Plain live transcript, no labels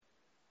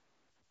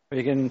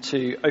We're going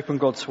to open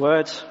God's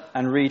Word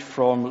and read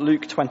from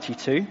Luke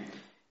 22.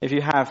 If you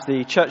have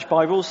the church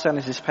Bibles, then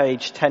this is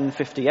page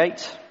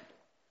 1058.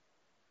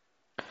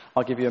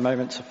 I'll give you a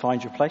moment to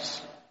find your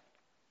place.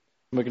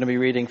 And we're going to be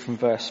reading from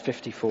verse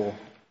 54.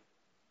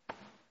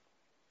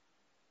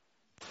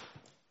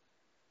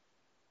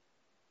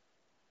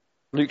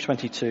 Luke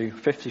 22,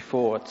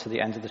 54 to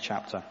the end of the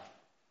chapter.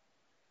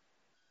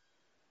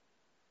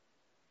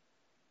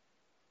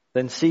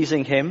 Then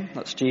seizing him,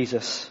 that's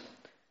Jesus,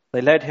 they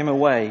led him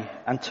away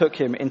and took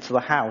him into the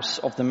house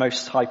of the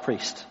Most High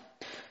Priest.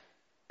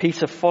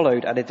 Peter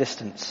followed at a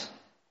distance.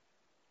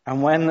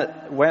 And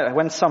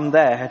when some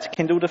there had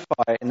kindled a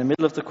fire in the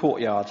middle of the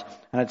courtyard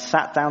and had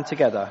sat down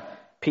together,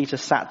 Peter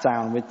sat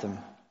down with them.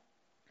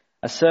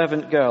 A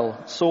servant girl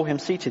saw him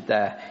seated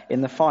there in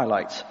the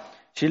firelight.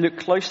 She looked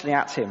closely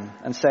at him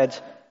and said,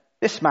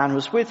 "This man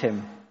was with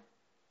him."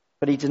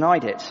 But he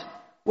denied it.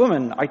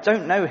 "Woman, I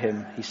don't know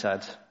him," he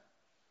said.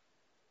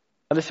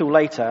 A little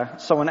later,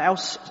 someone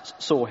else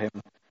saw him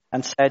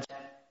and said,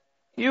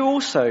 "You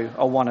also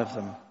are one of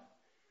them."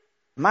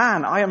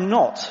 "Man, I am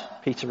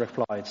not," Peter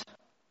replied.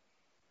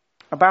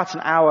 About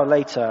an hour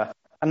later,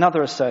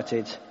 another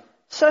asserted,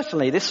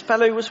 "Certainly this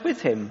fellow was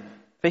with him,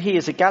 for he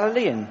is a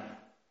Galilean."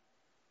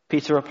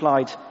 Peter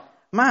replied,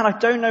 "Man, I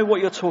don't know what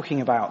you're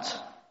talking about."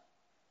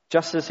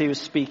 Just as he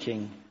was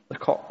speaking, the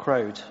cock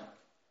crowed.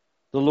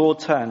 The Lord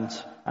turned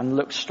and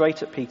looked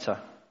straight at Peter.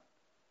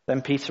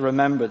 Then Peter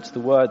remembered the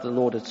word the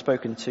Lord had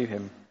spoken to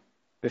him.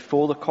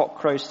 "Before the cock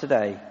crows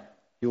today,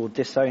 you will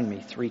disown me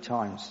 3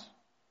 times."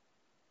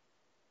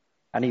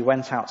 And he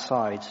went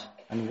outside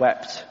and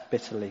wept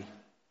bitterly.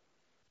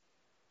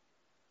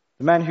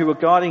 The men who were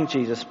guarding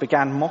Jesus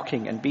began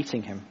mocking and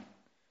beating him.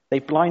 They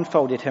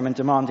blindfolded him and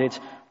demanded,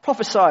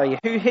 "Prophesy,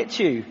 who hit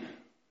you?"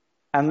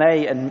 And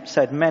they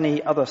said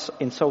many other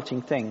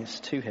insulting things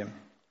to him.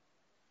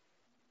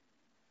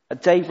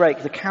 At daybreak,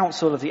 the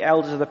council of the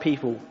elders of the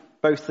people,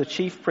 both the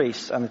chief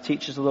priests and the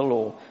teachers of the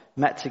law,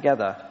 met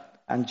together,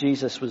 and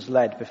Jesus was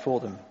led before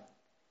them.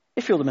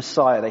 "If you're the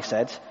Messiah," they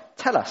said,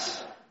 "tell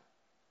us."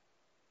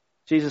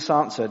 Jesus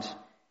answered,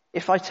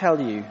 "If I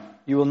tell you,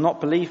 you will not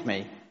believe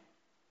me,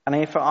 and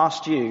if I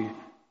asked you,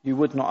 you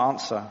would not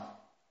answer.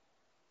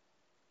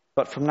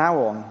 But from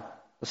now on,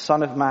 the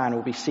Son of Man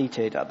will be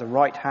seated at the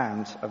right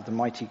hand of the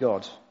mighty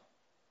God."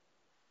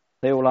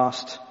 They all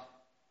asked,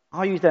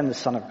 "Are you then the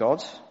Son of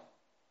God?"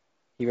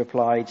 He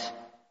replied,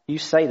 "You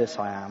say that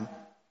I am."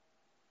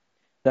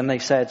 Then they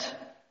said,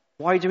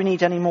 "Why do we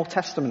need any more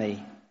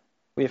testimony?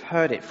 We have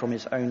heard it from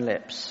his own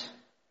lips."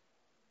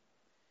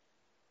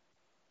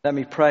 Let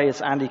me pray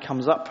as Andy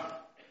comes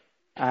up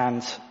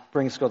and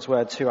brings God's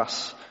word to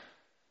us.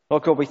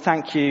 Lord God, we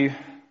thank you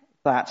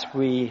that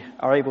we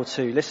are able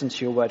to listen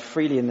to your word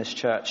freely in this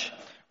church.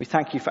 We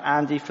thank you for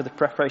Andy, for the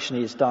preparation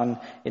he has done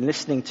in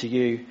listening to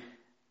you.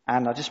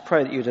 And I just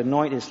pray that you would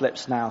anoint his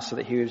lips now so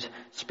that he would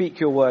speak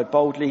your word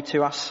boldly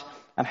to us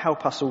and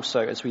help us also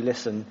as we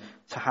listen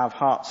to have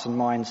hearts and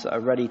minds that are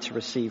ready to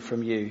receive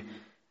from you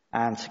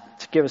and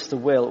to give us the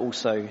will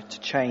also to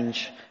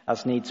change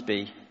as needs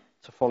be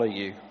to follow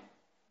you.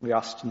 We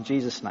ask in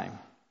Jesus' name.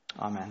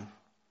 Amen.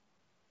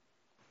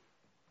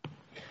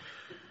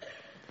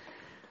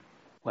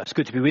 Well, it's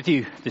good to be with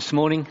you this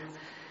morning.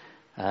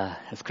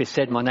 As Chris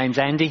said, my name's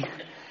Andy,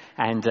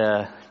 and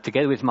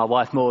together with my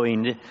wife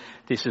Maureen,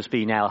 this has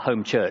been our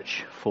home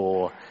church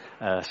for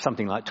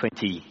something like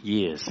 20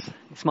 years.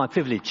 It's my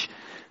privilege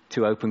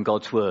to open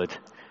God's Word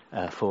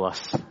for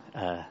us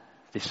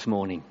this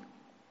morning.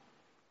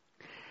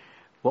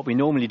 What we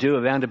normally do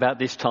around about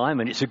this time,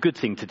 and it's a good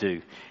thing to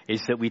do,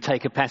 is that we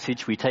take a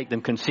passage, we take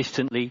them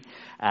consistently,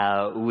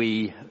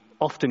 we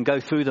often go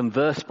through them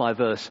verse by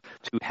verse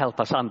to help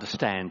us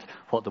understand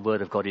what the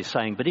Word of God is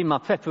saying. But in my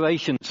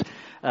preparations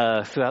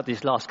throughout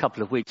these last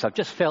couple of weeks, I've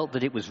just felt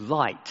that it was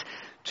right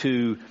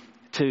to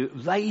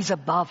raise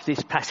above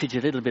this passage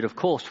a little bit. Of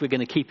course, we're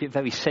going to keep it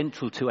very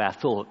central to our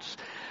thoughts,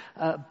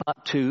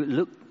 but to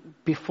look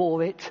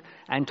before it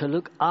and to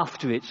look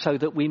after it so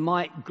that we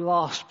might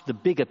grasp the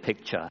bigger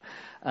picture.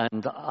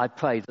 And I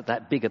pray that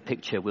that bigger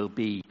picture will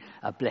be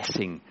a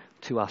blessing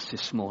to us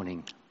this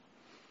morning.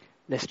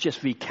 Let's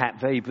just recap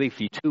very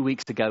briefly. 2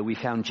 weeks ago, we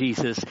found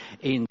Jesus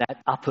in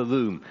that upper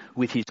room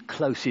with his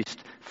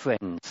closest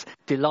friends,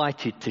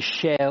 delighted to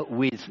share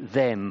with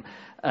them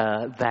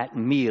that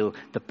meal,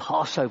 the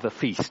Passover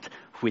feast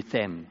with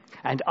them.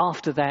 And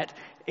after that,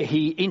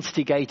 he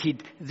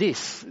instigated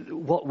this,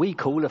 what we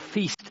call a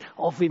feast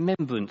of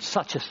remembrance,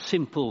 such a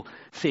simple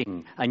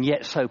thing and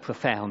yet so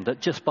profound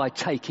that just by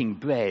taking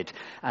bread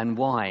and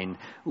wine,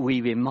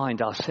 we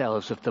remind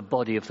ourselves of the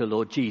body of the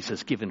Lord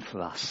Jesus given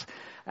for us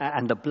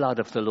and the blood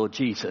of the Lord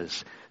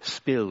Jesus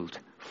spilled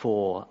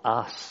for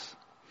us.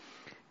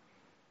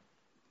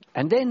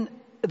 And then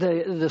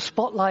the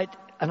spotlight,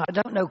 and I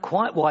don't know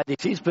quite why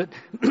this is, but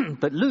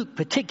Luke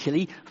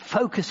particularly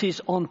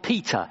focuses on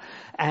Peter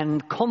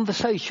and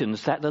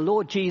conversations that the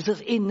Lord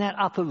Jesus in that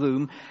upper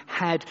room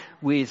had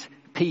with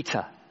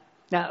Peter.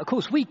 Now, of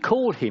course, we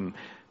call him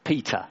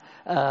Peter,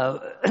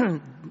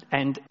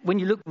 And when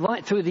you look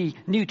right through the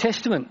New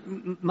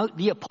Testament,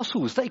 the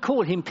apostles, they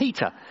call him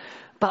Peter.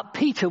 But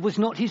Peter was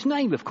not his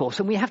name, of course.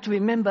 And we have to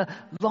remember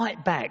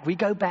right back, we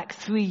go back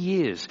 3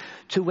 years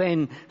to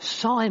when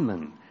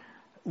Simon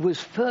was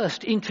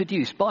first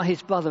introduced by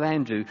his brother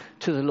Andrew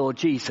to the Lord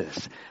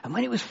Jesus. And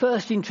when it was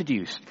first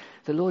introduced,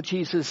 the Lord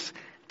Jesus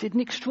did an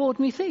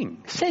extraordinary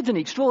thing, said an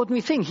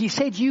extraordinary thing. He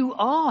said, "You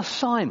are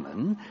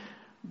Simon,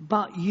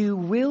 but you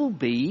will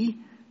be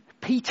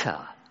Peter."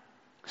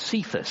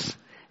 Cephas,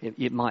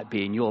 it might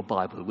be in your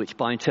Bible, which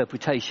by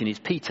interpretation is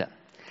Peter.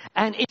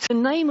 And it's a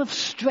name of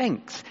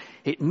strength.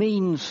 It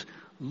means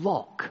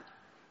rock.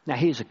 Now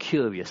here's a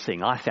curious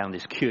thing. I found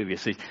this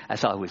curious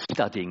as I was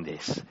studying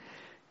this.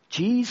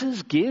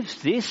 Jesus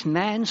gives this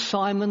man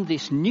Simon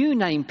this new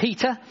name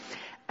Peter,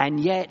 and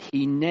yet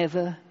he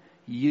never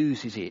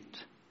uses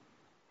it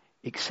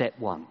except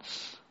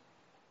once.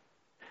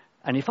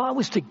 And if I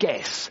was to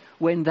guess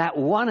when that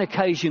one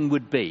occasion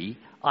would be,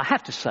 I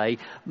have to say,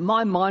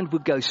 my mind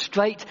would go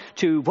straight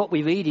to what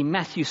we read in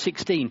Matthew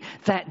 16.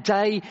 That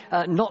day,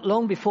 not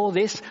long before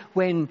this,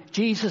 when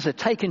Jesus had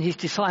taken his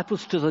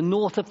disciples to the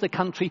north of the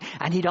country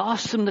and he'd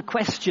asked them the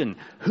question,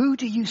 "Who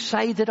do you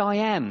say that I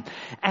am?"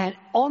 And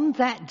on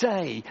that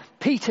day,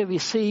 Peter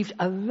received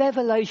a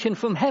revelation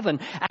from heaven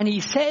and he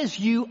says,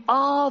 "You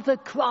are the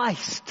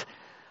Christ,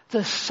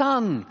 the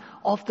Son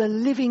of the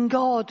living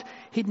God."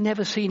 He'd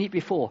never seen it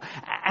before.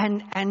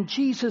 And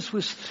Jesus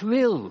was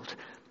thrilled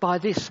by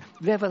this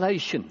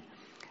revelation.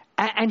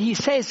 And he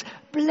says,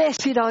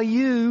 "Blessed are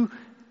you,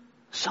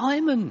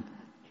 Simon."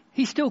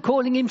 He's still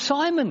calling him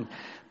Simon.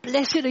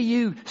 "Blessed are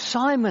you,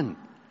 Simon,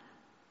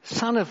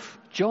 son of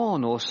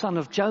John or son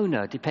of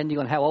Jonah," depending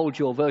on how old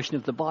your version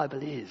of the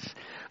Bible is.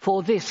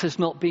 "For this has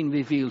not been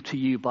revealed to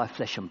you by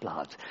flesh and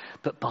blood,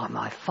 but by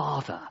my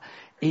Father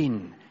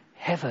in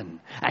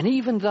heaven." And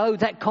even though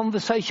that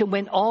conversation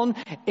went on,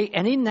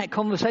 and in that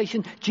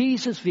conversation,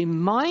 Jesus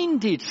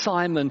reminded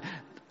Simon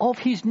of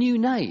his new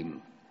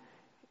name,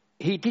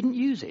 he didn't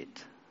use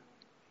it.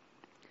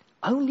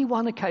 Only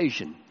one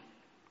occasion.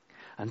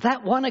 And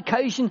that one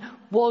occasion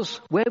was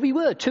where we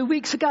were 2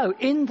 weeks ago,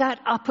 in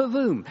that upper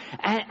room.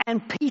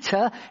 And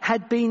Peter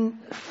had been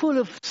full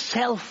of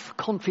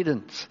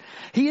self-confidence.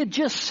 He had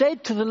just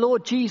said to the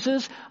Lord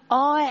Jesus,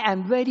 "I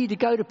am ready to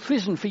go to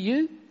prison for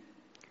you.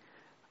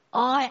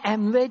 I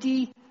am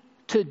ready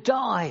to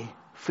die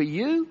for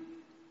you."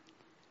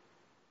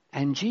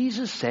 And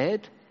Jesus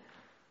said,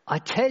 "I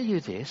tell you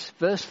this,"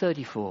 verse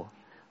 34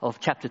 of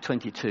chapter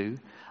 22,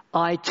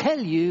 "I tell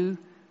you,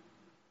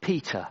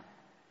 Peter,"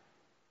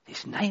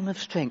 this name of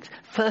strength,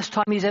 first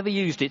time he's ever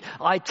used it,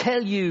 "I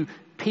tell you,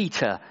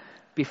 Peter,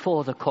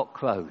 before the cock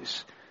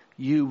crows,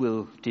 you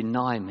will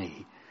deny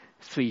me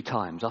 3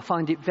 times. I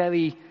find it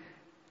very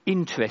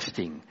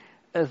interesting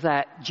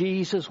that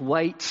Jesus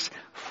waits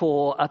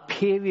for a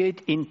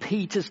period in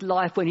Peter's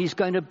life when he's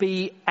going to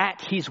be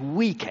at his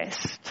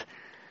weakest,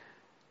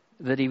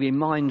 that he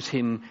reminds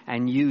him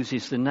and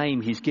uses the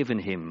name he's given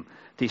him,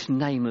 this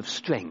name of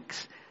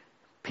strength,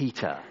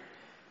 Peter.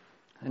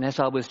 And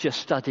as I was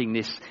just studying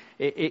this,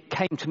 it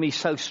came to me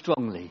so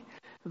strongly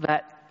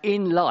that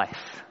in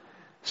life,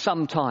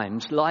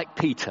 sometimes, like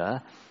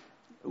Peter,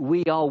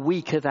 we are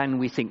weaker than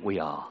we think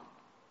we are.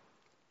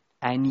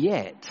 And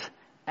yet,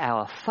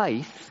 our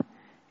faith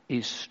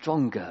is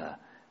stronger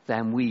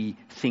than we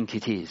think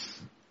it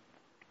is.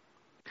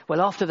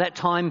 Well, after that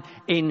time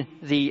in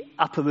the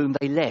upper room,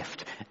 they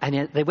left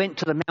and they went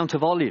to the Mount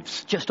of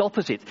Olives, just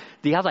opposite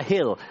the other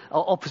hill,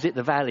 opposite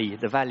the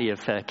valley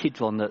of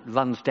Kidron that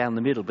runs down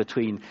the middle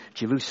between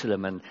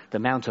Jerusalem and the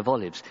Mount of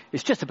Olives.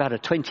 It's just about a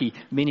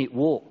 20-minute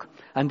walk.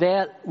 And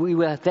we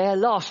were there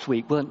last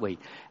week, weren't we?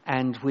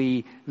 And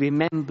we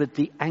remembered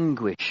the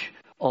anguish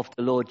of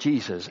the Lord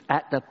Jesus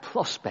at the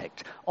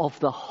prospect of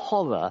the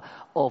horror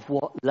of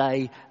what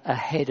lay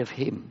ahead of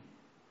him.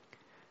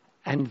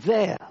 And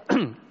there,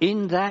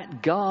 in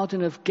that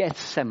Garden of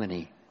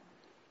Gethsemane,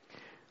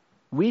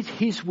 with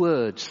his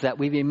words that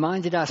we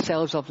reminded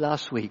ourselves of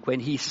last week, when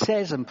he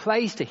says and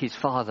prays to his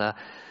Father,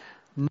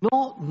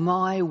 "Not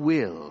my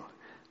will,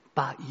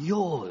 but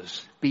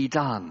yours be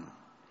done."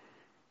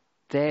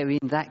 There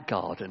in that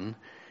garden,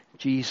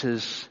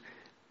 Jesus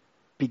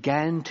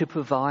began to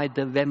provide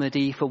the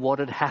remedy for what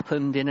had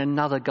happened in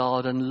another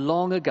garden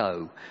long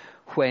ago,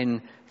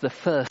 when the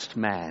first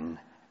man,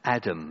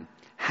 Adam,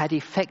 had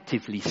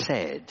effectively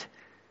said,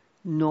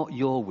 "Not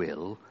your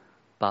will,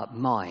 but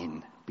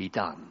mine be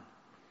done."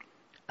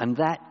 And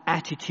that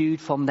attitude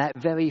from that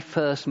very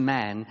first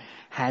man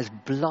has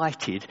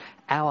blighted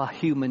our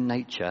human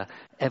nature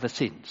ever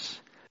since.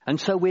 And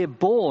so we're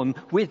born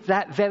with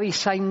that very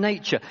same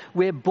nature.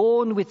 We're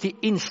born with the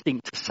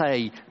instinct to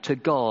say to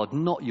God,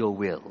 "Not your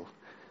will,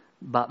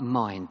 but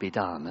mine be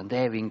done." And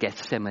there in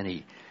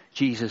Gethsemane,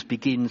 Jesus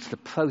begins the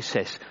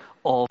process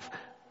of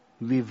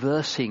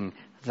reversing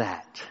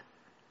that,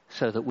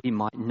 so that we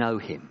might know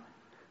him,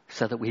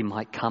 so that we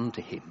might come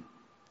to him.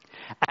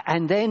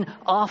 And then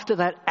after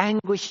that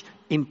anguish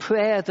in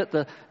prayer that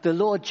the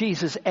Lord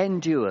Jesus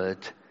endured,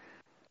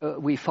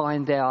 we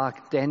find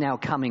they're now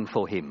coming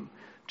for him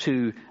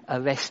to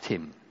arrest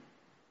him.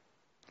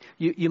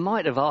 You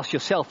might have asked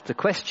yourself the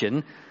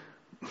question,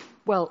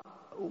 well,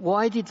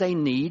 why did they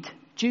need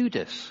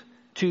Judas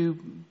to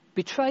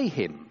betray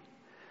him?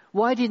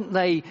 Why didn't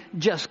they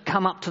just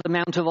come up to the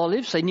Mount of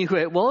Olives? They knew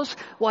where it was.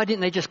 Why didn't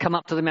they just come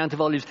up to the Mount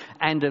of Olives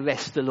and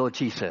arrest the Lord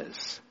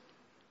Jesus?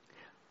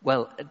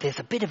 Well,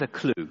 there's a bit of a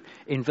clue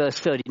in verse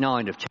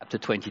 39 of chapter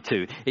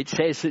 22. It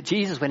says that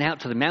Jesus went out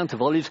to the Mount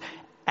of Olives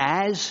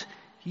as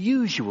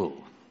usual.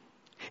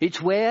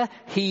 It's where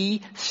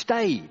he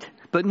stayed.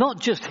 But not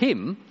just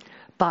him,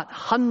 but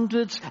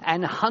hundreds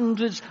and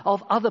hundreds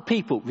of other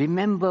people.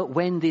 Remember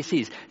when this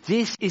is.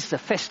 This is the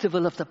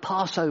festival of the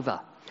Passover.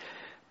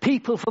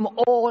 People from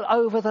all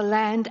over the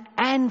land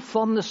and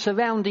from the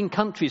surrounding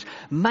countries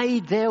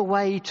made their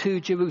way to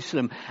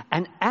Jerusalem.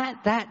 And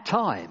at that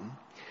time,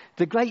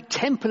 the great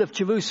temple of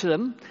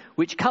Jerusalem,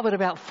 which covered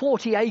about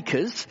 40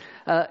 acres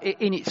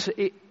in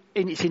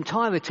its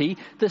entirety,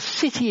 the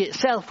city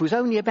itself was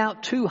only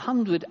about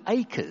 200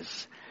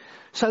 acres.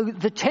 So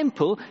the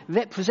temple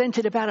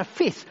represented about a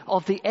fifth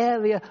of the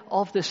area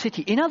of the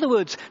city. In other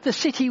words, the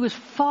city was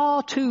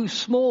far too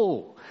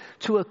small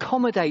to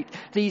accommodate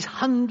these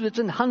hundreds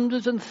and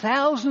hundreds and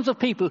thousands of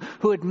people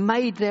who had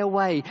made their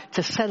way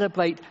to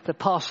celebrate the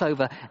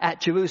Passover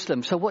at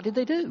Jerusalem. So what did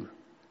they do?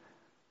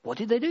 What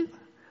did they do?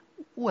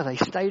 Well, they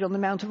stayed on the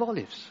Mount of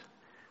Olives.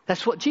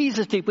 That's what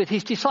Jesus did with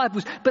his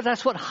disciples, but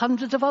that's what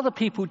hundreds of other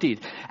people did.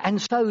 And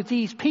so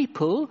these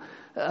people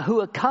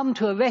who had come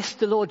to arrest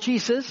the Lord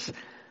Jesus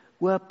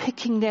were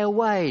picking their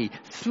way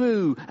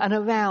through and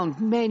around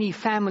many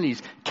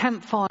families,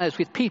 campfires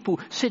with people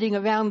sitting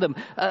around them,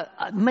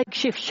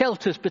 makeshift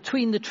shelters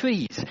between the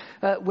trees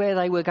where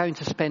they were going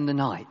to spend the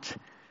night.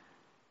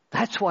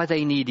 That's why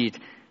they needed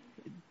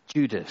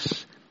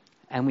Judas.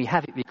 And we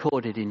have it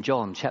recorded in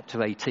John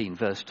chapter 18,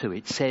 verse 2.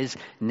 It says,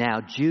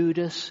 "Now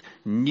Judas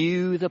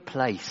knew the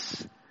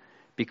place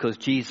because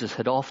Jesus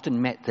had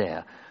often met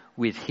there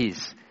with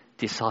his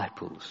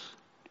disciples."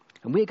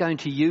 And we're going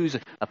to use,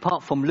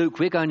 apart from Luke,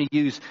 we're going to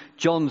use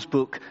John's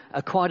book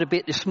quite a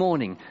bit this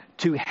morning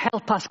to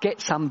help us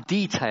get some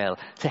detail,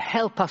 to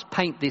help us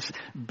paint this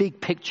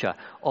big picture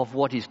of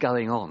what is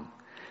going on.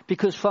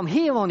 Because from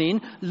here on in,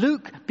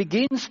 Luke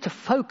begins to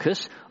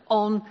focus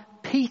on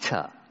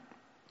Peter.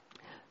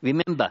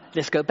 Remember,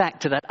 let's go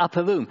back to that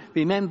upper room.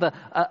 Remember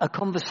a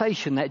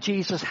conversation that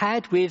Jesus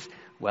had with,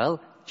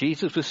 well,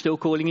 Jesus was still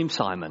calling him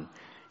Simon.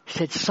 He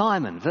said,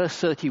 "Simon," verse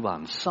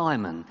 31,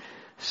 "Simon,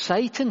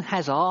 Satan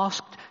has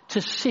asked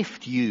to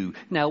sift you."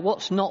 Now,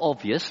 what's not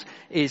obvious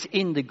is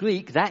in the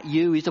Greek, that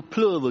you is a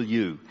plural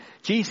you.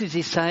 Jesus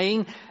is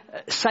saying,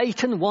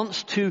 Satan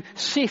wants to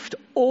sift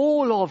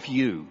all of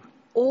you,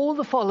 all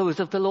the followers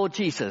of the Lord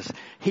Jesus.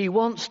 He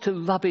wants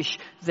to rubbish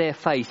their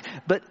faith.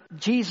 But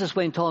Jesus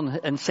went on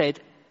and said,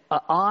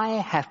 "I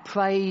have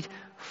prayed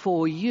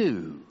for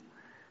you."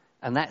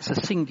 And that's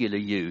a singular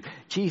you.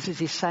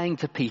 Jesus is saying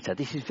to Peter,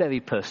 this is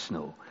very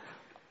personal,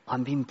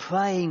 "I've been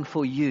praying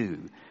for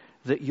you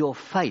that your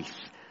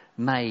faith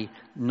may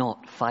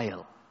not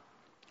fail."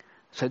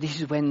 So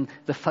this is when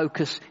the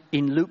focus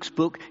in Luke's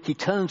book, he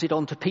turns it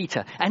on to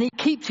Peter. And he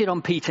keeps it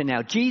on Peter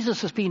now.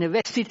 Jesus has been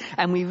arrested,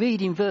 and we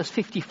read in verse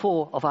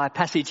 54 of our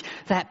passage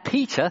that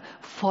Peter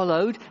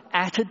followed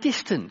at a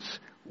distance.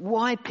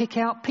 Why pick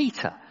out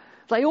Peter?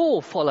 They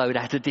all followed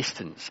at a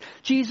distance.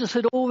 Jesus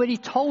had already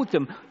told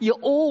them, you're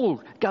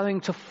all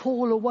going to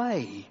fall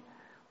away.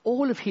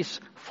 All of his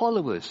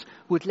followers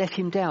would let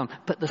him down,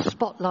 but the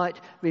spotlight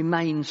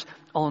remains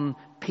on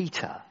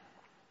Peter.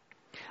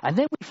 And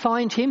then we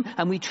find him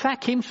and we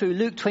track him through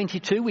Luke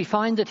 22. We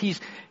find that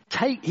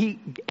he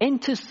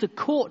enters the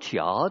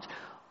courtyard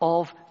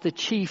of the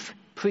chief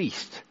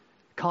priest,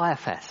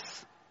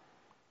 Caiaphas.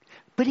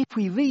 But if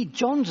we read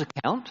John's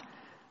account,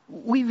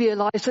 we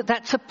realise that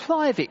that's a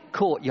private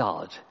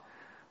courtyard.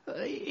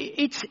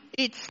 It's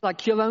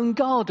like your own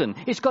garden.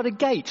 It's got a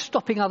gate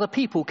stopping other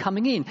people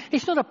coming in.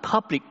 It's not a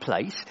public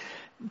place.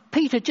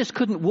 Peter just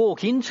couldn't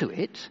walk into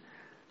it.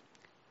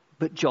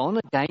 But John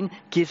again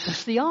gives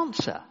us the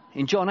answer.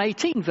 In John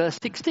 18 verse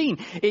 16,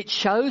 it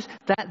shows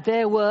that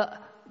there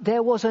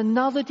was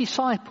another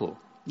disciple.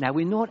 Now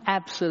we're not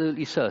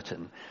absolutely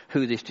certain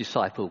who this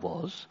disciple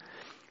was,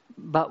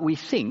 but we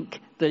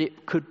think that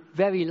it could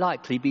very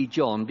likely be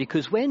John,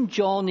 because when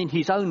John in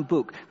his own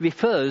book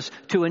refers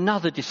to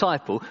another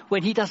disciple,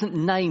 when he doesn't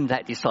name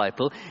that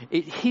disciple,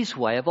 it's his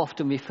way of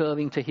often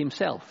referring to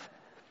himself.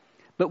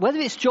 But whether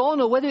it's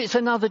John or whether it's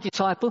another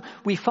disciple,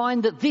 we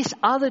find that this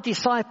other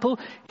disciple,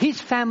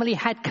 his family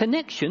had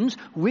connections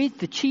with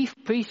the chief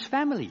priest's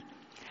family.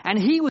 And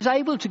he was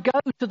able to go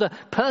to the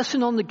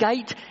person on the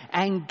gate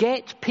and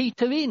get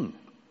Peter in.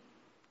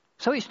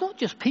 So it's not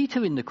just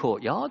Peter in the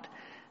courtyard.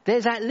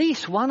 There's at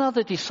least one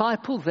other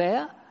disciple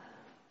there,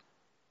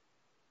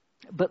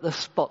 but the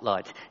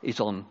spotlight is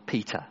on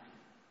Peter.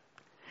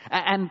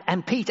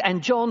 And Peter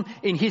and John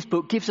in his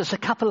book gives us a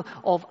couple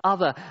of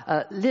other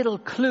little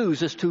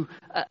clues as to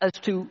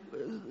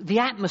the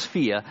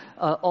atmosphere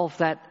of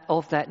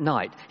that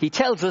night. He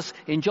tells us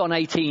in John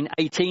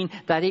 18:18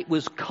 that it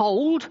was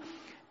cold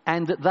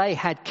and that they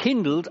had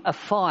kindled a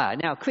fire.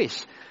 Now,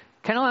 Chris,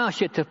 can I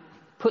ask you to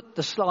put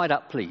the slide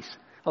up, please?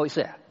 Oh, it's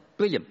there.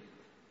 Brilliant.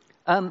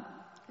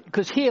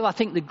 Because here I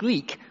think the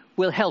Greek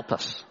will help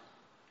us.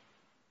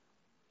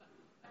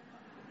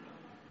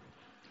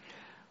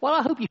 Well,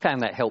 I hope you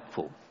found that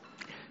helpful.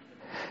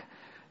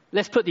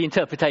 Let's put the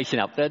interpretation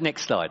up there.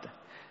 Next slide.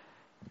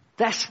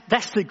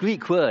 That's the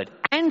Greek word,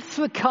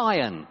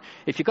 anthrakion.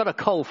 If you've got a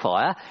coal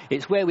fire,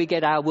 it's where we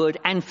get our word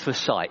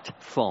anthracite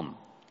from.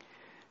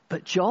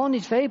 But John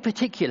is very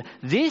particular.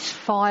 This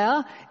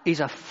fire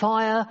is a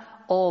fire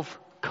of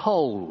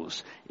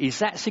coals. Is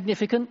that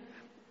significant?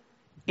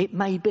 It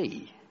may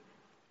be.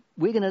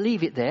 We're going to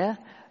leave it there,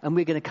 and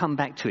we're going to come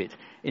back to it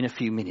in a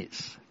few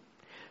minutes.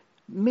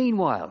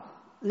 Meanwhile,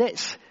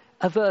 let's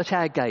avert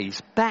our gaze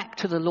back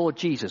to the Lord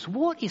Jesus.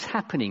 What is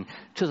happening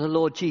to the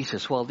Lord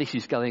Jesus while this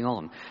is going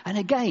on? And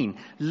again,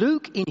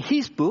 Luke in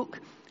his book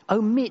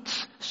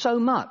omits so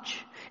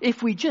much.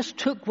 If we just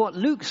took what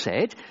Luke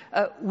said,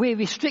 we're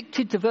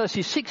restricted to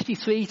verses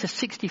 63 to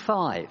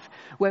 65,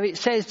 where it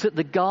says that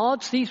the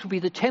guards, these would be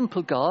the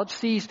temple guards,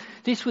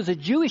 this was a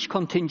Jewish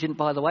contingent,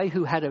 by the way,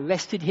 who had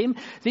arrested him.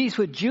 These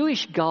were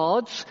Jewish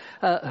guards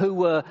who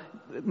were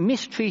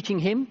mistreating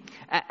him,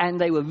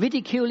 and they were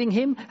ridiculing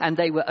him, and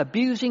they were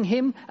abusing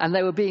him, and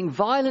they were being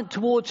violent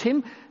towards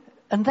him,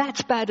 and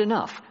that's bad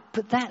enough.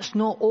 But that's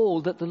not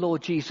all that the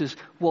Lord Jesus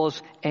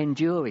was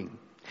enduring.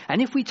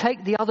 And if we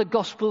take the other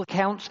gospel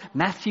accounts,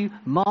 Matthew,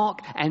 Mark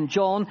and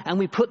John, and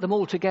we put them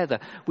all together,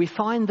 we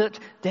find that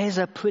there's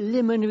a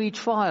preliminary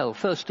trial,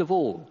 first of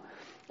all,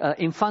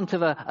 in front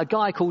of a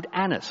guy called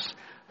Annas,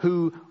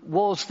 who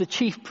was the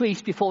chief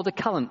priest before the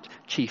current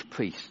chief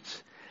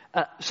priests.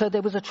 So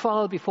there was a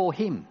trial before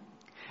him.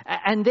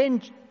 And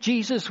then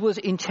Jesus was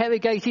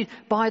interrogated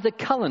by the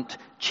current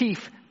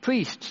chief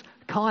priests,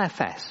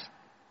 Caiaphas.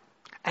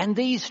 And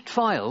these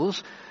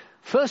trials,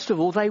 first of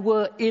all, they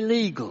were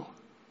illegal.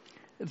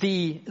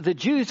 The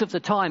Jews of the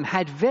time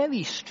had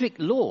very strict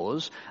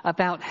laws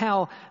about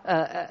how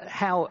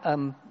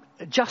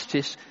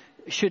justice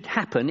should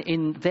happen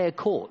in their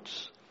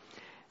courts.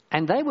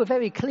 And they were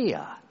very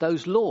clear,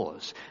 those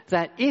laws,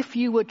 that if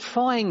you were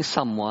trying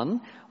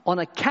someone on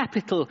a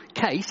capital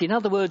case, in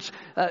other words,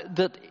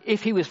 that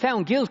if he was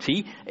found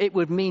guilty, it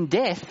would mean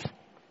death,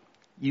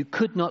 you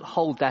could not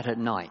hold that at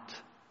night.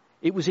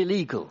 It was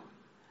illegal.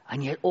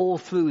 And yet all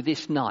through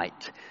this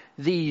night,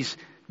 the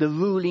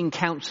ruling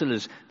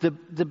councillors,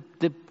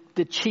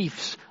 the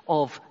chiefs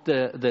of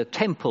the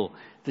temple,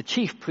 the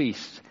chief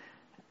priests,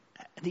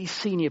 these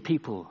senior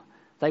people,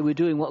 they were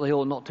doing what they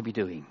ought not to be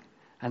doing.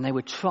 And they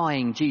were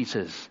trying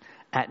Jesus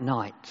at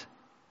night.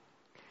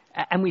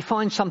 And we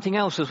find something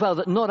else as well,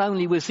 that not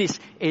only was this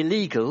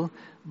illegal,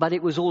 but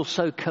it was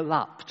also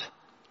corrupt.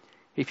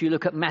 If you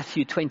look at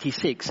Matthew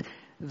 26,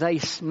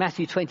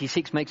 Matthew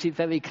 26 makes it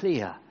very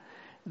clear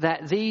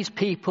that these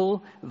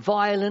people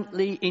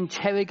violently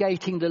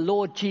interrogating the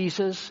Lord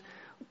Jesus,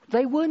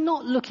 they were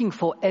not looking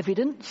for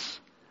evidence,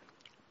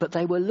 but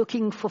they were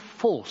looking for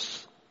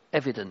false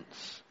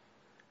evidence.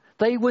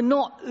 They were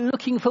not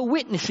looking for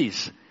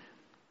witnesses.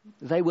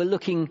 They were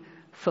looking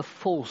for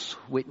false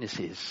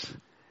witnesses.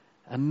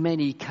 And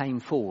many came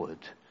forward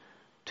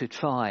to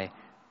try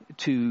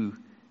to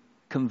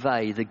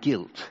convey the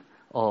guilt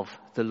of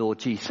the Lord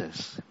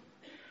Jesus.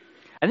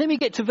 And then we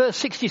get to verse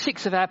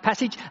 66 of our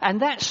passage,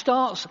 and that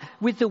starts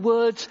with the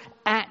words,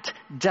 at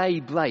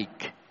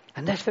daybreak.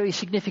 And that's very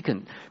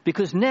significant,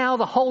 because now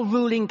the whole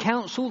ruling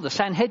council, the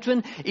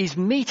Sanhedrin, is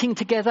meeting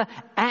together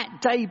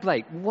at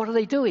daybreak. What are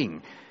they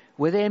doing?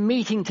 Well, they're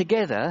meeting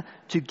together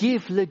to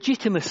give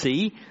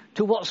legitimacy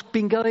to what's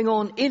been going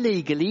on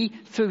illegally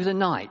through the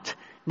night.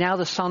 Now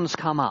the sun's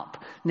come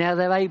up. Now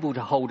they're able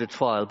to hold a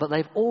trial, but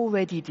they've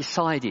already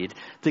decided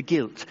the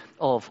guilt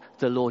of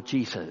the Lord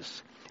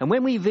Jesus. And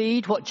when we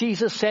read what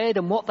Jesus said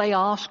and what they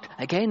asked,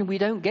 again, we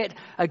don't get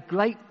a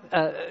great,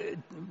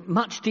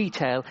 much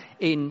detail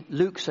in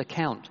Luke's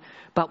account.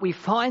 But we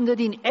find that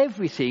in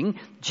everything,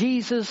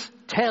 Jesus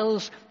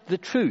tells the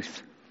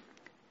truth.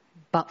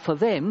 But for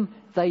them,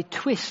 they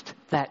twist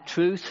that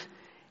truth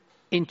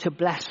into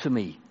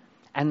blasphemy.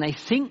 And they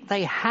think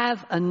they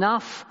have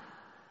enough.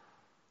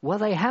 Well,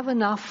 they have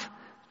enough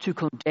to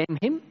condemn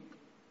him.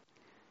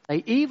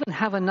 They even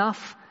have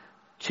enough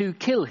to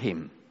kill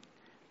him.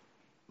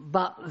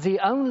 But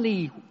the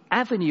only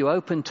avenue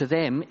open to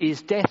them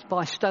is death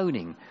by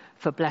stoning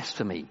for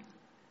blasphemy.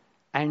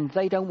 And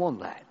they don't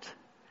want that.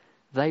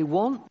 They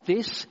want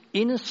this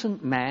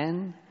innocent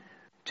man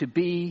to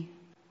be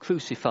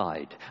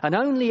crucified. And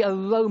only a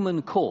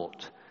Roman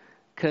court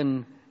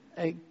can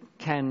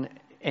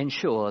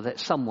ensure that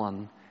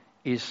someone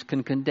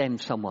can condemn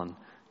someone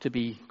to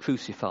be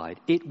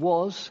crucified. It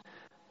was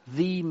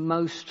the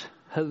most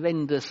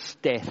horrendous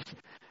death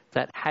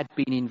that had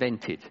been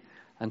invented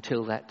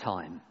until that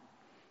time.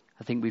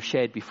 I think we've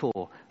shared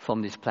before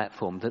from this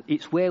platform that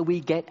it's where we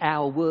get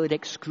our word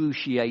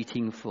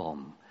excruciating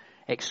from.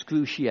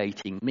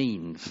 Excruciating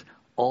means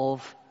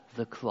of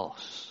the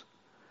cross.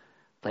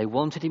 They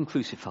wanted him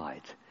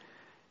crucified.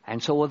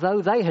 And so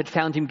although they had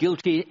found him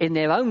guilty in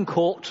their own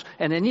court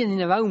and in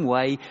their own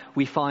way,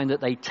 we find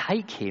that they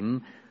take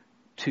him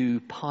to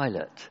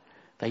Pilate.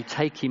 They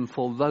take him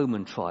for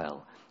Roman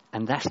trial.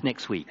 And that's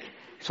next week.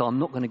 So I'm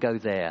not going to go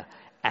there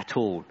at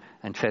all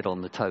and tread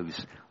on the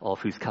toes of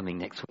who's coming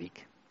next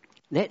week.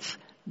 Let's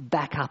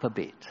back up a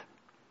bit.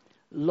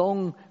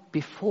 Long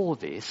before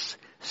this,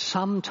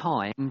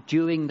 sometime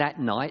during that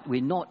night,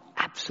 we're not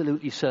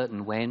absolutely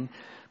certain when,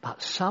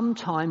 but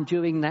sometime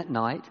during that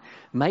night,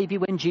 maybe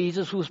when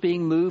Jesus was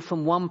being moved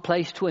from one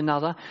place to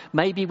another,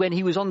 maybe when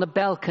he was on the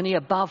balcony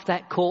above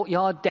that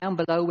courtyard down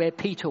below where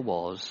Peter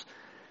was,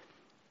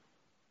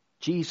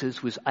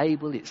 Jesus was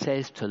able, it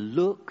says, to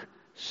look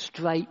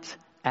straight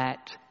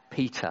at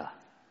Peter.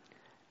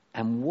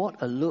 And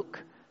what a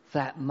look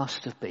that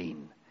must have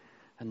been.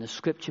 And the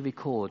scripture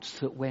records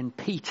that when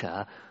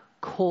Peter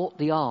caught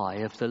the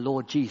eye of the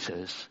Lord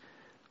Jesus,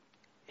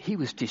 he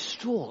was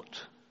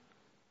distraught.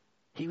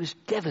 He was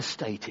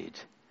devastated.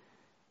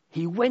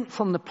 He went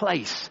from the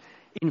place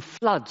in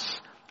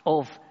floods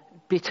of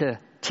bitter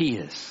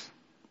tears.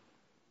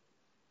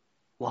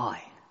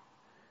 Why?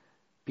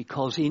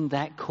 Because in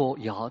that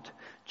courtyard,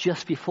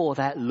 just before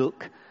that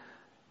look,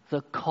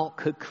 the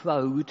cock had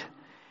crowed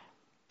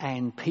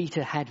and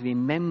Peter had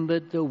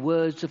remembered the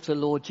words of the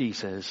Lord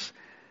Jesus.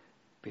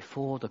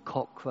 Before the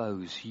cock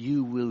crows,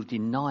 you will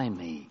deny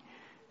me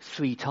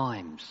 3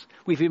 times.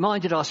 We've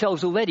reminded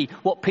ourselves already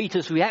what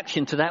Peter's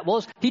reaction to that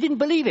was. He didn't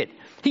believe it.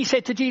 He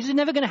said to Jesus, it's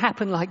never going to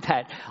happen like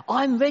that.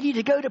 I'm ready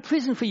to go to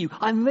prison for you.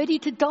 I'm ready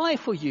to die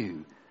for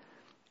you.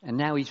 And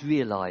now he's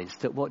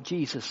realized that what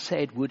Jesus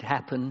said would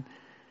happen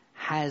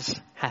has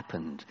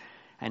happened.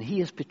 And he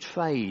has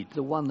betrayed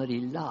the one that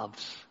he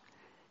loves.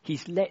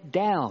 He's let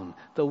down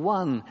the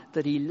one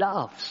that he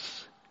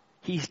loves.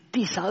 He's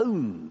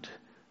disowned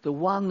the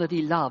one that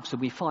he loves.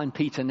 And we find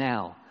Peter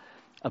now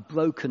a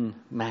broken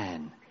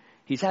man.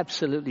 He's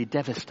absolutely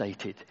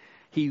devastated.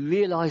 He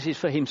realizes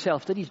for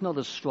himself that he's not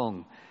as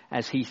strong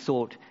as he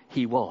thought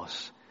he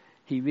was.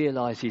 He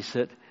realizes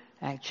that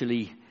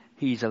actually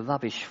he's a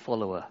rubbish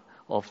follower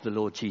of the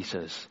Lord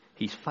Jesus.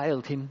 He's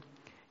failed him.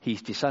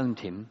 He's disowned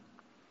him.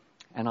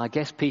 And I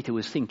guess Peter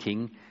was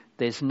thinking,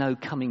 there's no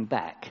coming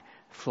back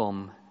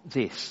from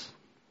this.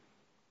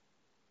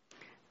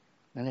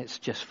 Now let's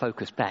just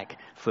focus back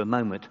for a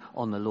moment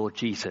on the Lord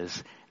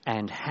Jesus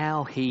and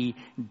how he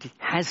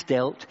has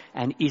dealt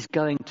and is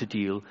going to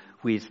deal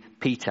with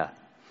Peter.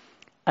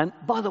 And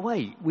by the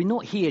way, we're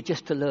not here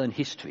just to learn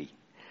history.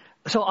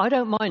 So I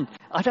don't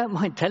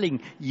mind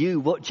telling you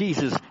what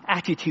Jesus'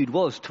 attitude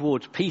was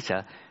towards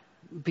Peter,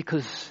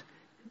 because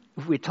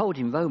we're told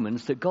in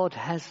Romans that God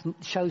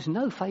shows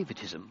no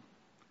favoritism.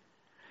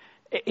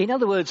 In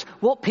other words,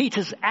 what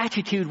Peter's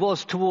attitude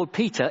was toward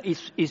Peter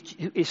is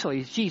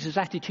Jesus'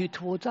 attitude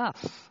towards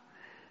us.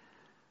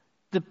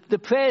 The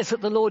prayers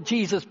that the Lord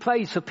Jesus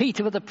prays for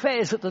Peter are the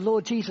prayers that the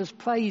Lord Jesus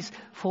prays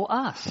for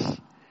us.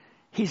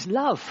 His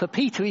love for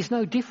Peter is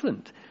no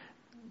different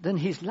than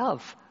his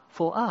love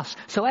for us.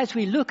 So as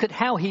we look at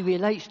how he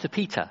relates to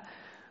Peter,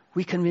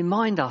 we can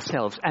remind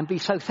ourselves and be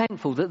so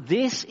thankful that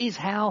this is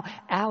how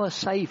our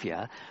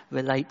Saviour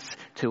relates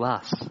to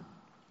us.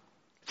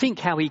 Think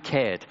how he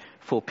cared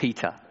for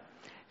Peter.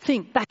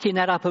 Think back in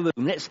that upper room.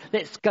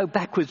 Let's go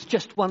backwards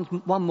just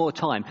one more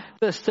time.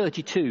 Verse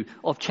 32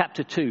 of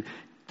chapter 2.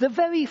 The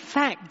very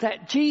fact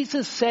that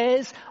Jesus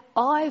says,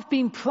 I've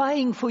been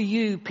praying for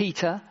you,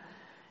 Peter.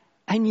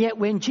 And yet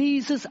when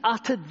Jesus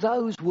uttered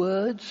those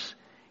words,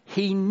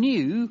 he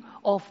knew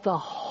of the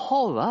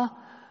horror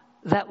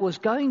that was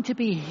going to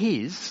be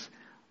his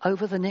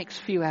over the next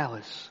few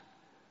hours.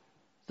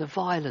 The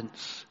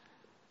violence,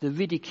 the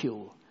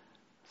ridicule,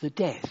 the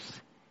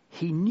death.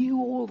 He knew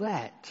all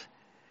that.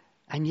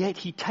 And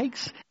yet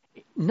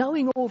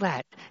knowing all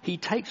that, he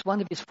takes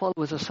one of his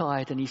followers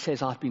aside and he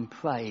says, I've been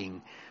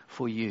praying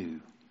for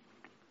you.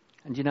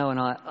 And and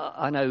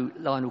I know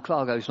Lionel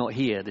Clargo's not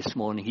here this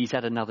morning. He's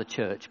at another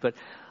church. But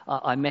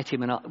I met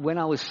him, and when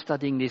I was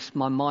studying this,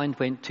 my mind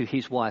went to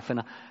his wife,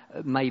 and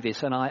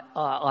Mavis, and I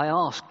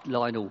asked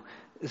Lionel's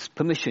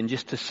permission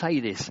just to say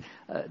this,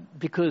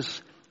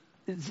 because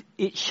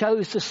it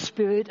shows the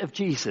Spirit of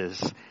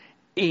Jesus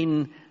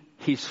in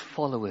his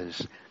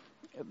followers.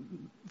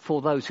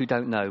 For those who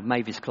don't know,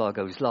 Mavis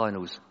Clargo is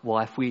Lionel's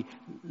wife. We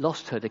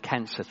lost her to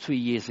cancer 3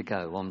 years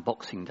ago on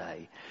Boxing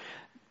Day.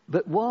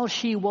 But while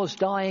she was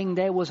dying,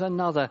 there was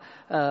another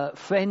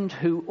friend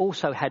who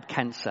also had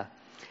cancer.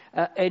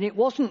 And it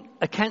wasn't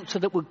a cancer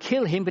that would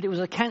kill him, but it was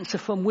a cancer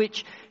from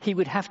which he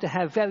would have to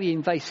have very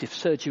invasive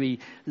surgery,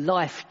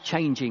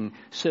 life-changing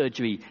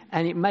surgery.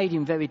 And it made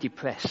him very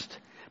depressed.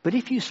 But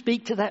if you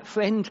speak to that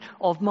friend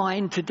of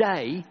mine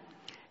today,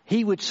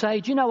 he would say,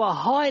 a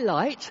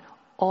highlight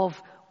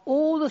of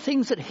all the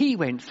things that he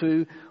went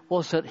through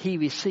was that he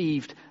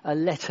received a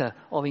letter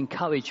of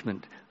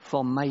encouragement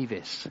from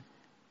Mavis.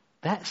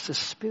 That's the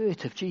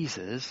Spirit of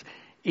Jesus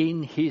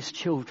in his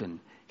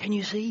children. Can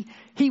you see?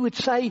 He would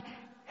say,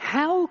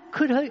 how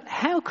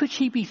could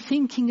she be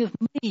thinking of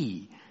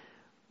me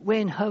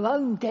when her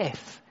own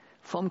death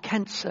from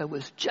cancer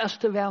was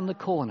just around the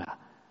corner?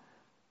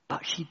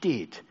 But she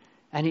did.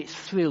 And it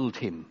thrilled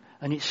him.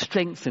 And it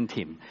strengthened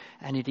him.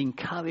 And it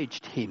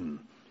encouraged him.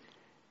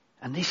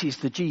 And this is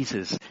the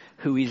Jesus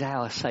who is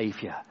our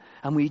Saviour.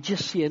 And we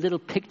just see a little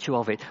picture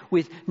of it,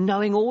 with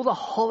knowing all the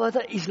horror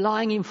that is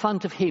lying in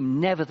front of him,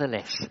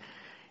 nevertheless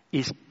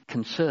is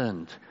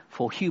concerned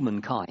for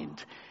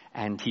humankind.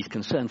 And he's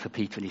concerned for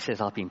Peter, and he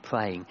says, I've been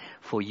praying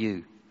for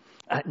you.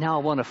 Now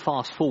I want to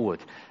fast forward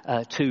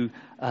to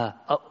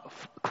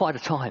quite a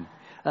time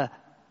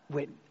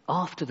when,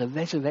 after the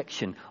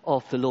resurrection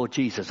of the Lord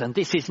Jesus. And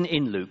this isn't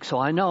in Luke, so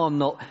I know I'm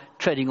not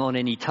treading on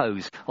any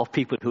toes of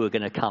people who are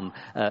going to come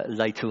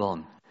later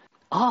on.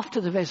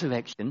 After the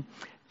resurrection,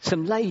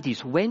 some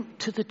ladies went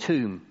to the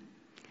tomb,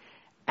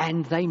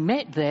 and they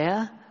met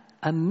there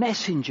a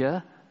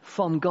messenger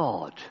from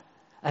God,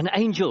 an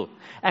angel.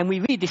 And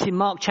we read this in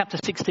Mark chapter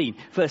 16,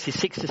 verses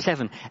 6 to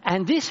 7.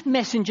 And this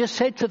messenger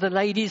said to the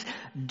ladies,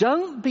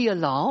 don't be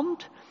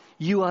alarmed.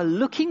 You are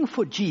looking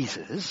for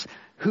Jesus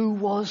who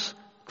was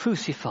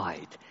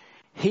crucified.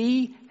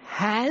 He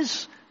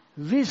has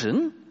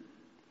risen.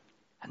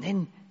 And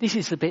then this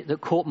is the bit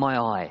that caught my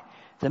eye.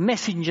 The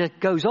messenger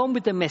goes on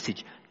with the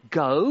message.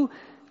 Go,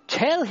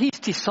 tell his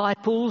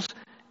disciples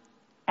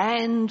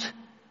and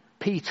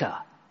Peter.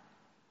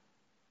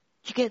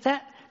 Did you get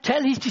that?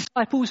 Tell his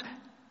disciples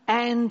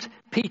and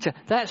Peter.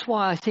 That's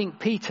why I think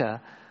Peter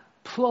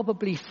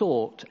probably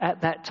thought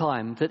at that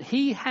time that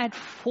he had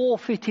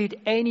forfeited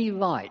any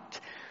right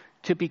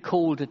to be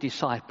called a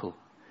disciple.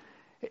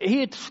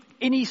 He had,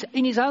 in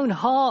his own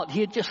heart,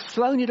 he had just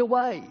thrown it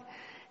away.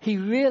 He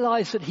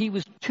realized that he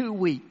was too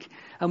weak.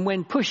 And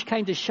when push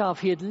came to shove,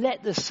 he had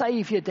let the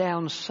Saviour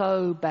down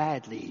so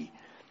badly.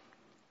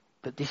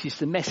 But this is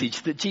the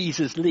message that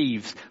Jesus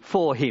leaves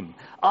for him.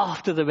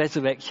 After the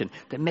resurrection,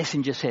 the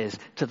messenger says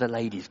to the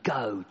ladies,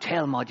 go,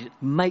 tell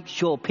make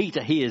sure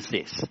Peter hears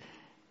this.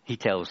 He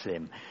tells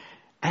them.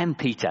 And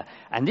Peter.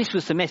 And this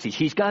was the message.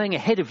 He's going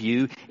ahead of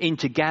you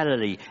into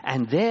Galilee,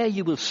 and there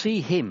you will see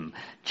him,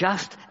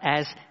 just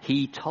as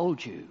he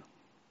told you.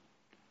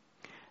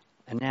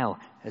 And now,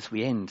 as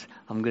we end,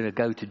 I'm going to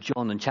go to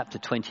John and chapter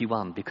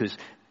 21, because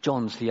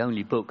John's the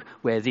only book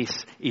where this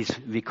is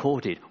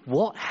recorded.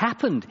 What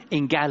happened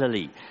in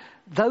Galilee?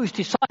 Those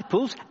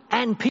disciples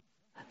and Peter,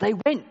 they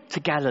went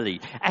to Galilee.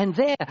 And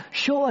there,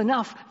 sure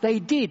enough, they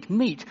did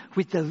meet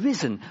with the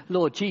risen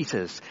Lord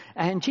Jesus.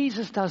 And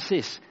Jesus does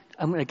this.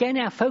 And again,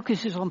 our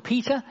focus is on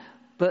Peter,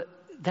 but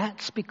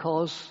that's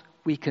because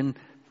we can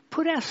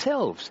put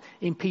ourselves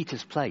in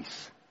Peter's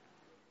place.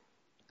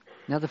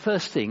 Now, the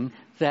first thing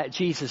that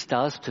Jesus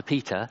does to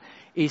Peter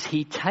is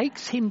he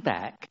takes him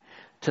back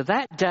to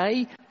that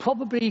day,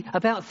 probably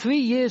about 3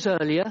 years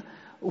earlier,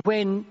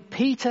 when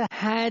Peter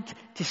had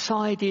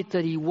decided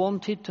that he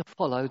wanted to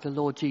follow the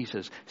Lord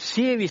Jesus,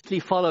 seriously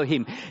follow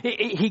him.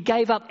 He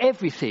gave up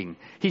everything,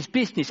 his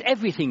business,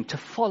 everything to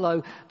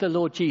follow the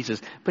Lord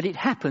Jesus. But it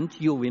happened,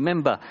 you'll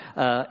remember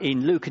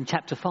in Luke in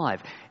chapter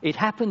 5, it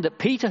happened that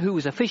Peter, who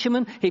was a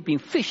fisherman, he'd been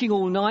fishing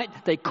all night,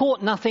 they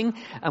caught nothing,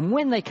 and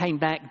when they came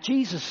back,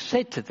 Jesus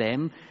said to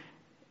them,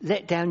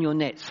 let down your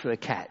nets for a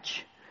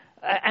catch.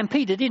 And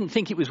Peter didn't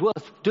think it was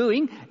worth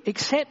doing,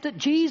 except that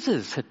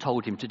Jesus had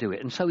told him to do it.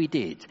 And so he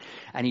did.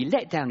 And he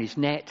let down his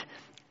net,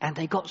 and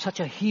they got such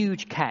a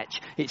huge catch.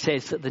 It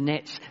says that the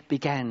nets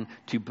began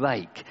to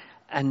break.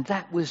 And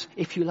that was,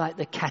 if you like,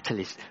 the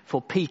catalyst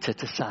for Peter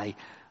to say,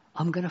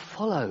 I'm going to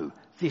follow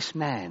this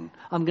man.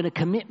 I'm going to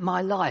commit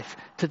my life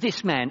to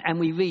this man. And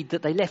we read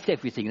that they left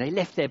everything. They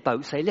left their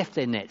boats, they left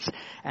their nets,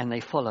 and they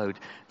followed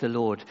the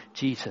Lord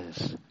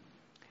Jesus.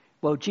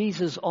 Well,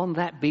 Jesus on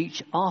that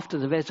beach after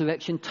the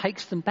resurrection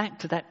takes them back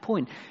to that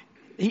point.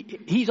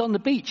 He's on the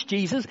beach,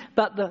 Jesus,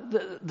 but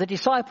the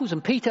disciples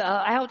and Peter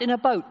are out in a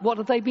boat. What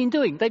have they been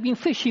doing? They've been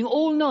fishing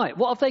all night.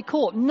 What have they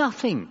caught?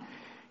 Nothing.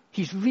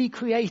 He's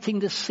recreating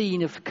the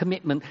scene of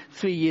commitment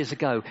 3 years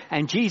ago.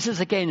 And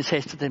Jesus again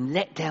says to them,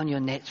 let down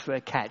your nets for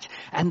a catch.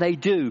 And they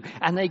do.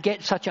 And they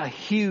get such a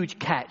huge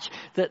catch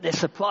that they're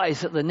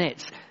surprised that the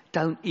nets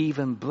don't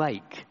even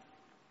break.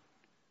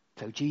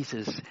 So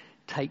Jesus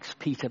takes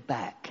Peter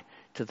back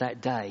to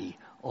that day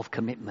of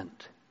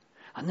commitment.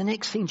 And the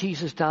next thing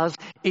Jesus does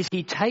is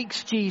he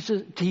takes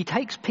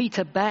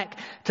Peter back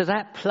to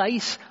that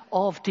place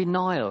of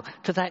denial,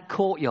 to that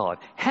courtyard.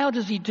 How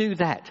does he do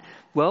that?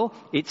 Well,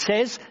 it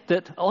says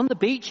that on the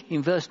beach,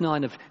 in verse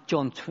 9 of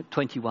John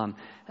 21,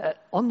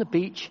 on the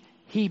beach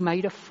he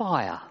made a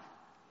fire.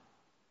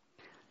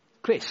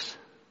 Chris,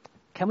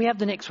 can we have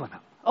the next one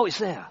up? Oh, it's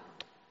there.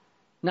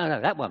 No,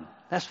 that one.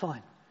 That's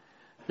fine.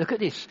 Look at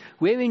this.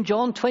 We're in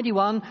John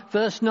 21,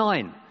 verse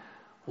 9.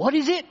 What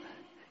is it?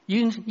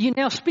 You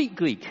now speak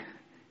Greek.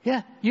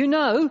 Yeah, you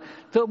know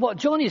that what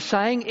John is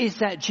saying is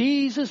that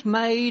Jesus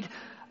made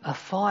a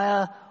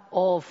fire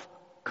of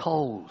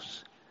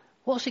coals.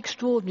 What's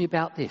extraordinary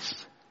about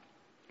this?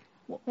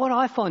 What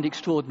I find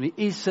extraordinary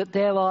is that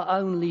there are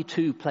only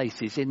 2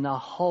 places in the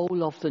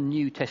whole of the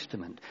New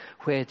Testament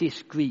where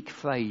this Greek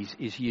phrase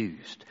is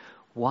used.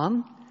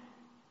 One,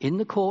 in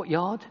the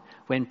courtyard,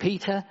 when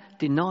Peter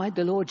denied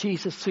the Lord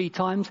Jesus 3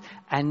 times,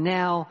 and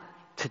now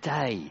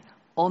today,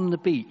 on the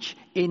beach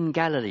in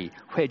Galilee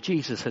where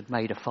Jesus had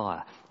made a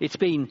fire. It's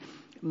been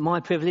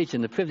my privilege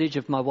and the privilege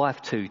of my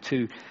wife too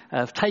to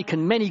have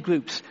taken many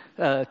groups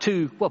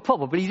to, well,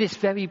 probably this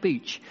very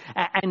beach.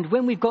 And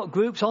when we've got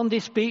groups on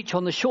this beach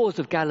on the shores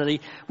of Galilee,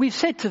 we've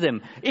said to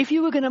them, if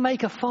you were going to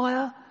make a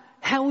fire,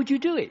 how would you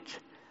do it?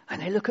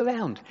 And they look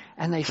around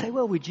and they say,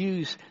 well, we'd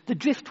use the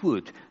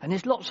driftwood, and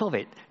there's lots of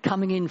it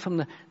coming in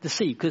from the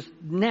sea, because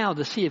now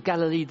the Sea of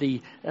Galilee,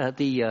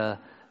 the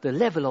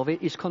level of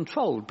it is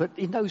controlled. But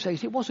in those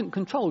days it wasn't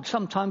controlled.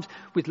 Sometimes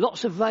with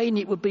lots of rain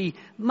it would be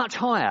much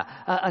higher,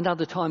 and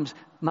other times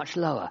much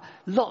lower.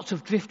 Lots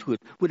of driftwood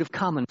would have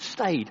come and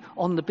stayed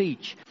on the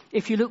beach.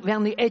 If you look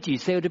round the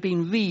edges, there would have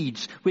been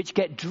reeds which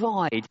get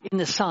dried in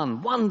the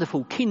sun.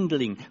 Wonderful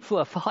kindling for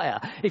a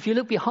fire. If you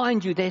look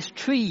behind you, there's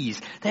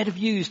trees. They'd have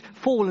used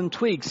fallen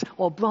twigs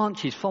or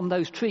branches from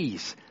those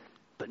trees.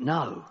 But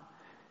no,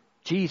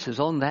 Jesus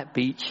on that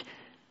beach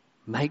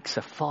makes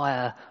a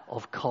fire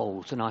of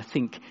coals. And I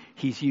think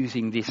he's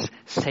using this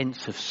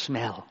sense of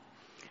smell.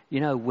 You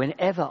know,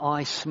 whenever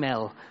I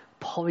smell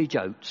porridge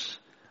oats,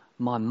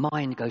 my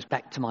mind goes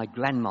back to my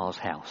grandma's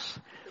house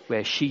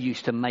where she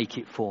used to make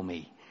it for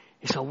me.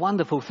 It's a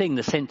wonderful thing,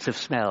 the sense of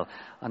smell.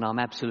 And I'm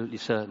absolutely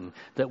certain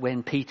that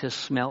when Peter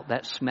smelt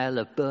that smell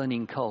of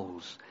burning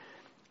coals,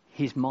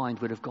 his mind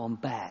would have gone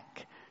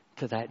back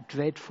to that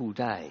dreadful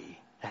day,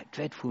 that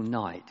dreadful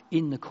night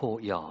in the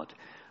courtyard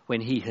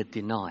when he had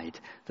denied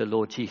the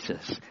Lord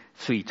Jesus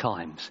 3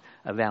 times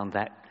around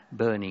that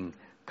burning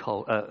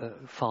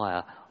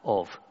fire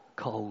of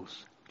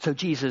coals. So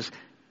Jesus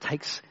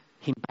takes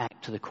him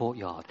back to the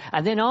courtyard.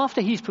 And then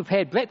after he's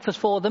prepared breakfast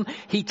for them,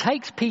 he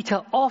takes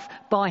Peter off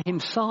by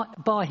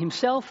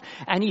himself,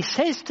 and he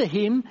says to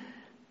him,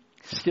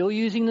 still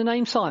using the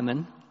name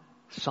Simon,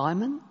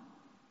 Simon,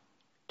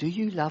 do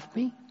you love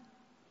me?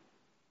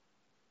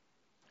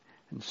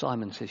 And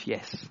Simon says,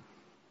 yes,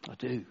 I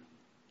do.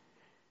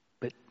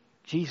 But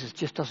Jesus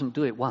just doesn't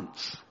do it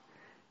once.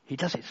 He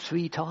does it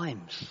 3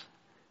 times.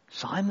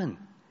 Simon,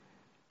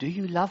 do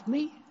you love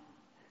me?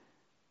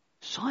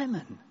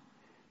 Simon,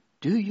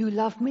 do you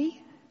love me?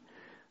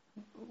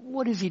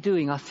 What is he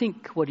doing? I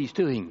think what he's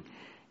doing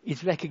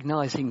is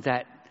recognizing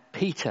that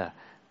Peter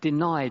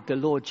denied the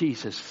Lord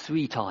Jesus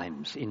 3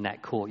 times in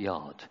that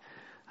courtyard.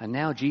 And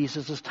now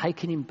Jesus has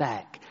taken him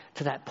back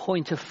to that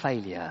point of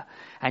failure,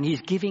 and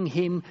he's giving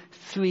him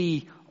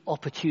 3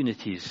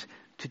 opportunities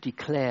to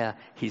declare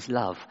his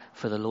love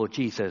for the Lord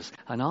Jesus.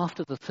 And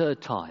after the 3rd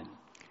time,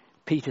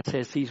 Peter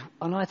says these,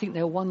 and I think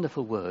they're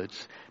wonderful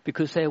words,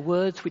 because they're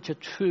words which are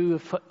true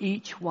for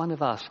each one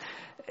of us.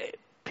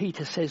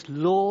 Peter says,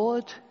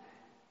 Lord,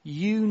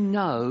 you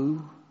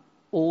know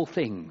all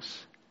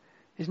things.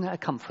 Isn't that a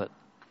comfort?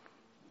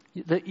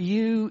 That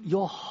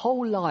your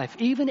whole life,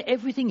 even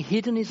everything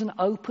hidden, is an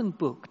open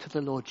book to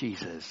the Lord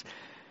Jesus.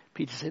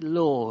 Peter said,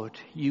 Lord,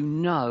 you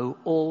know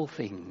all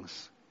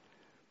things.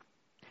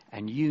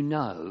 And you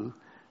know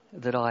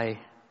that I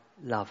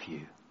love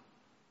you.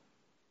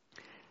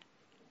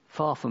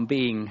 Far from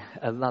being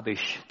a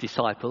rubbish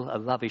disciple, a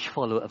rubbish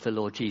follower of the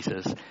Lord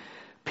Jesus,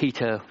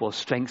 Peter was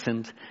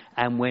strengthened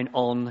and went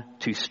on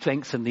to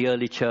strengthen the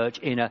early church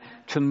in a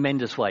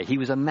tremendous way. He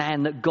was a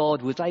man that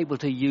God was able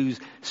to use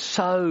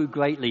so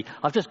greatly.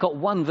 I've just got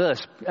one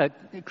verse.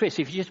 Chris,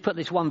 if you just put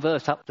this one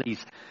verse up,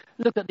 please.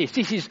 Look at this.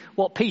 This is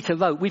what Peter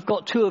wrote. We've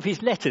got 2 of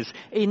his letters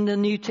in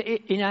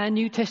our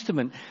New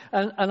Testament.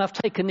 And I've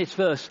taken this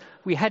verse.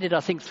 We had it, I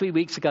think, 3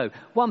 weeks ago.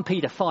 1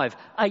 Peter 5,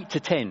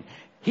 8-10.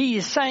 He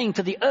is saying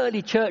to the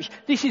early church,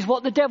 this is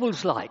what the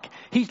devil's like.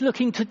 He's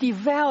looking to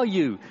devour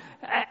you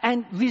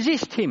and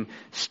resist him,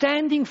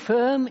 standing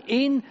firm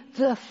in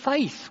the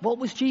faith. What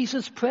was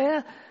Jesus'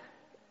 prayer?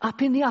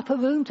 Up in the upper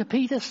room to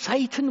Peter,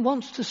 Satan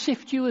wants to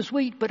sift you as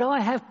wheat, but I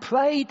have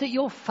prayed that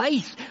your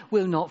faith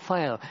will not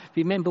fail.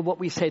 Remember what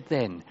we said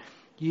then.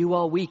 You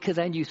are weaker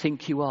than you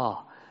think you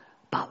are,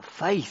 but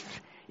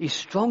faith is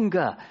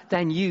stronger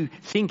than you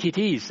think it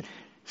is.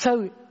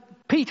 So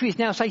Peter is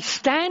now saying,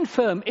 stand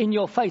firm in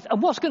your faith.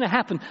 And what's going to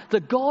happen? The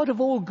God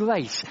of all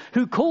grace,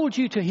 who called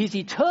you to his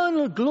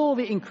eternal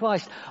glory in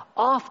Christ,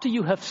 after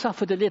you have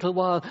suffered a little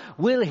while,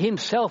 will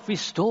himself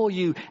restore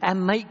you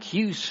and make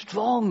you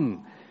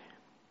strong.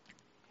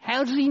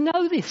 How does he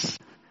know this?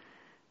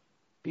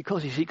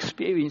 Because he's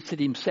experienced it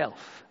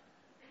himself.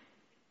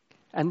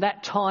 And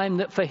that time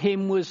that for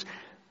him was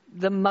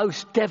the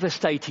most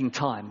devastating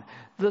time,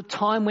 the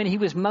time when he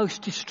was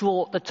most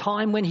distraught, the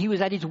time when he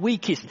was at his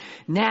weakest.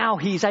 Now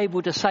he's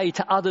able to say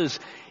to others,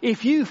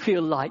 if you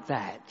feel like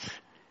that,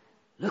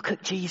 look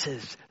at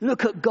Jesus,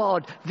 look at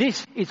God.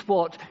 This is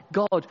what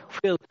God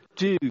will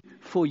do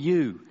for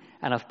you.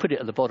 And I've put it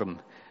at the bottom.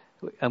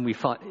 And we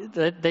find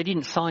they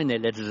didn't sign their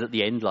letters at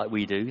the end like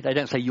we do. They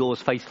don't say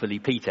yours faithfully,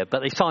 Peter,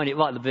 but they sign it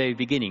right at the very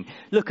beginning.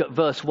 Look at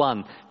verse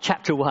 1,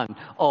 chapter 1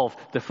 of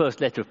the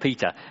first letter of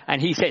Peter.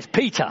 And he says,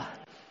 Peter,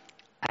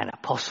 an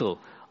apostle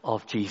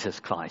of Jesus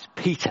Christ.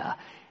 Peter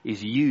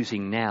is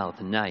using now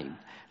the name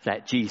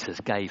that Jesus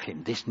gave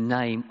him, this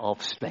name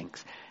of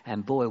strength.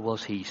 And boy,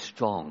 was he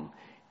strong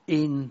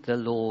in the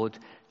Lord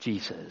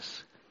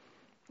Jesus.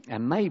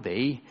 And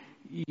maybe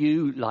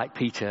you, like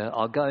Peter,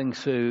 are going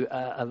through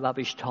a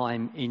rubbish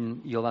time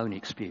in your own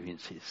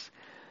experiences.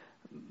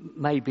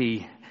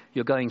 Maybe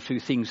you're going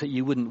through things that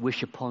you wouldn't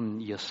wish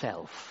upon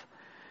yourself.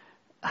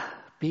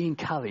 Be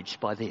encouraged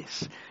by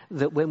this,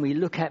 that when we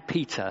look at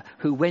Peter,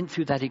 who went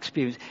through that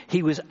experience,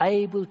 he was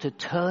able to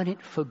turn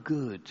it for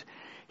good.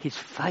 His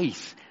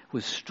faith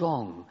was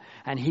strong,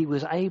 and he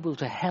was able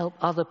to help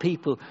other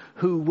people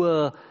who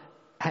were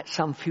at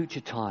some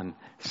future time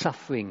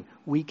suffering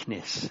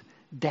weakness,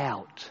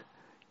 doubt,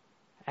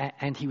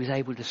 and he was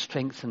able to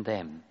strengthen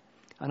them.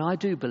 And I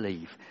do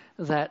believe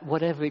that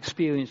whatever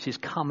experiences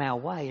come our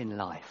way in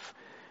life,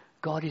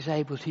 God is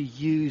able to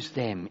use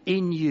them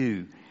in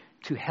you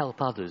to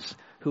help others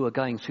who are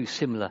going through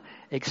similar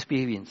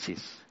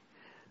experiences.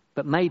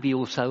 But maybe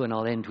also, and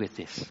I'll end with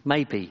this,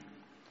 maybe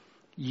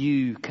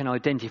you can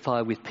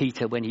identify with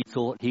Peter when he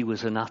thought he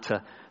was an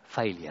utter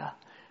failure.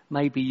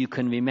 Maybe you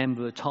can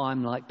remember a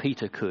time like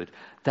Peter could,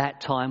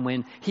 that time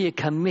when he had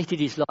committed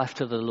his life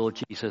to the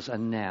Lord Jesus,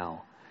 and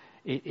now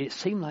it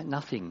seemed like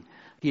nothing.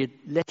 He had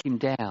let him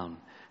down.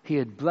 He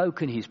had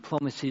broken his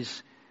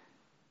promises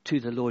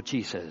to the Lord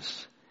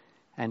Jesus.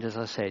 And as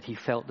I said, he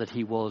felt that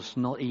he was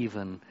not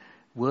even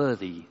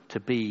worthy to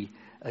be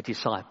a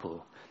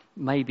disciple.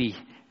 Maybe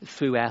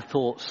through our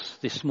thoughts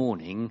this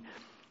morning,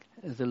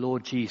 the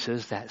Lord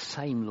Jesus, that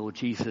same Lord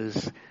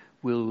Jesus,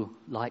 will,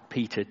 like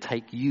Peter,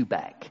 take you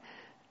back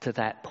to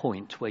that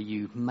point where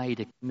you made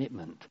a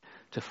commitment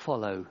to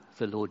follow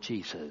the Lord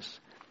Jesus.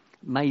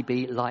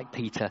 Maybe, like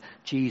Peter,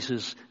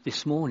 Jesus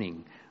this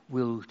morning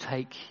will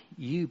take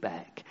you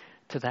back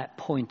to that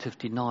point of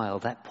denial,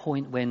 that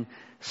point when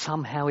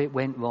somehow it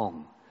went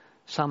wrong.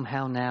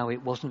 Somehow now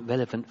it wasn't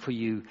relevant for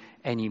you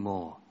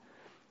anymore.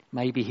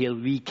 Maybe he'll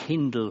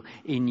rekindle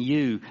in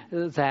you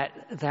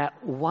that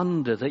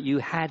wonder that you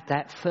had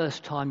that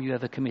first time you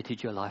ever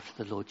committed your life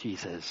to the Lord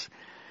Jesus.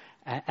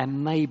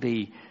 And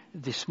maybe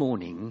this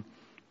morning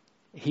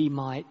he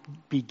might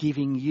be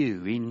giving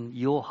you in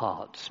your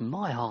hearts,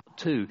 my heart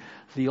too,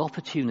 the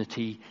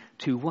opportunity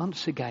to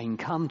once again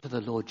come to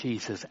the Lord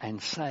Jesus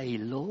and say,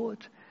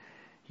 Lord,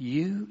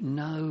 you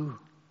know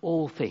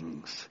all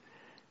things.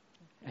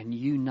 And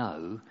you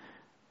know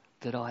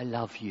that I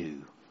love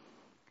you.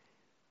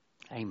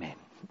 Amen.